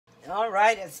All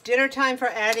right, it's dinner time for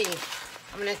Eddie.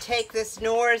 I'm going to take this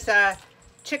Knorr's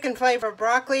chicken flavored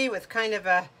broccoli with kind of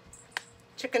a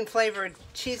chicken flavored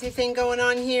cheesy thing going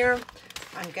on here.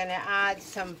 I'm going to add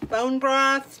some bone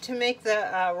broth to make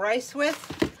the rice with.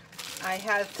 I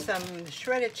have some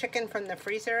shredded chicken from the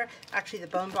freezer, actually the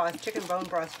bone broth, chicken bone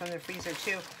broth from the freezer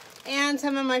too, and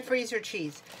some of my freezer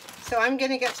cheese. So I'm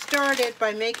going to get started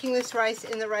by making this rice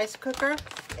in the rice cooker,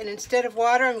 and instead of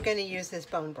water I'm going to use this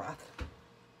bone broth.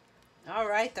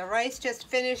 Alright, the rice just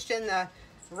finished in the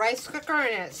rice cooker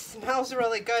and it smells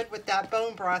really good with that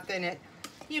bone broth in it.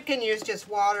 You can use just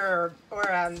water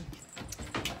or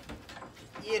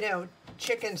you know,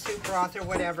 chicken soup broth or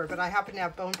whatever, but I happen to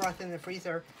have bone broth in the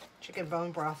freezer, chicken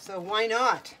bone broth, so why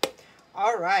not?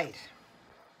 Alright.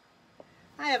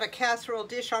 I have a casserole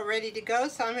dish all ready to go,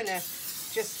 so I'm going to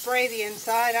just spray the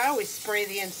inside. I always spray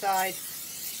the inside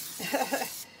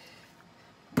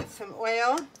with some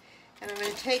oil. And I'm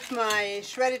going to take my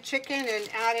shredded chicken and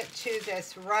add it to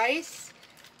this rice.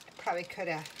 I probably could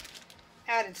have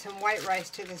added some white rice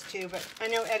to this too, but I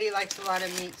know Eddie likes a lot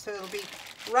of meat, so it'll be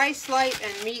rice light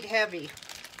and meat heavy.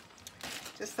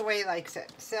 Just the way he likes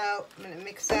it. So I'm going to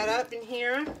mix that up in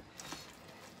here.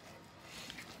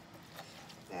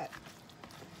 That's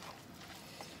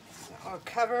all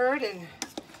covered and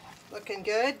looking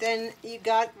good. Then you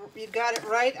got it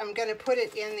right. I'm going to put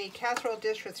it in the casserole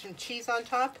dish with some cheese on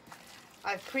top.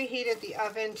 I've preheated the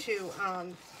oven to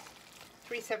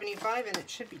 375 and it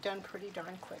should be done pretty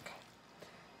darn quick.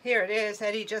 Here it is.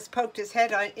 Eddie just poked his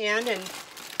head in and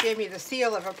gave me the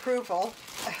seal of approval.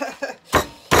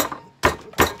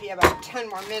 Probably about 10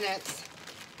 more minutes.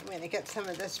 I'm going to get some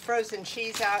of this frozen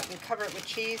cheese out and cover it with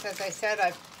cheese. As I said,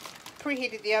 I've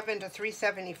preheated the oven to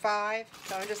 375.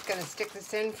 So I'm just going to stick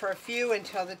this in for a few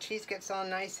until the cheese gets all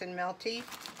nice and melty.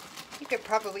 You could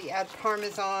probably add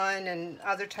Parmesan and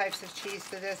other types of cheese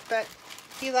to this, but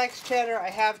he likes cheddar. I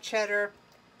have cheddar.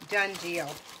 Done deal.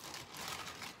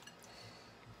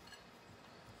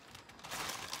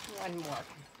 One more.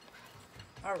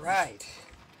 All right.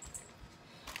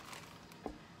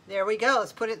 There we go.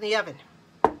 Let's put it in the oven.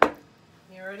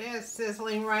 Here it is,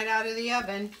 sizzling right out of the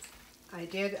oven. I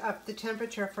did up the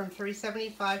temperature from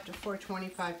 375 to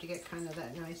 425 to get kind of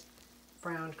that nice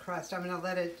brown crust. I'm going to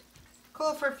let it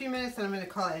cool for a few minutes and I'm going to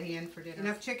call Eddie in for dinner.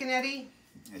 Enough chicken, Eddie?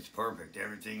 It's perfect.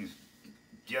 Everything's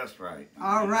just right.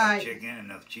 All right. Enough chicken,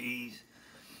 enough cheese.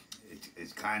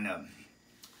 It's kind of,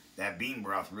 that bean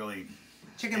broth really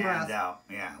chicken broth out.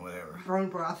 Yeah, whatever. Bone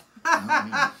broth.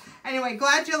 Anyway,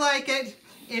 glad you like it.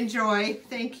 Enjoy.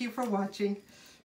 Thank you for watching.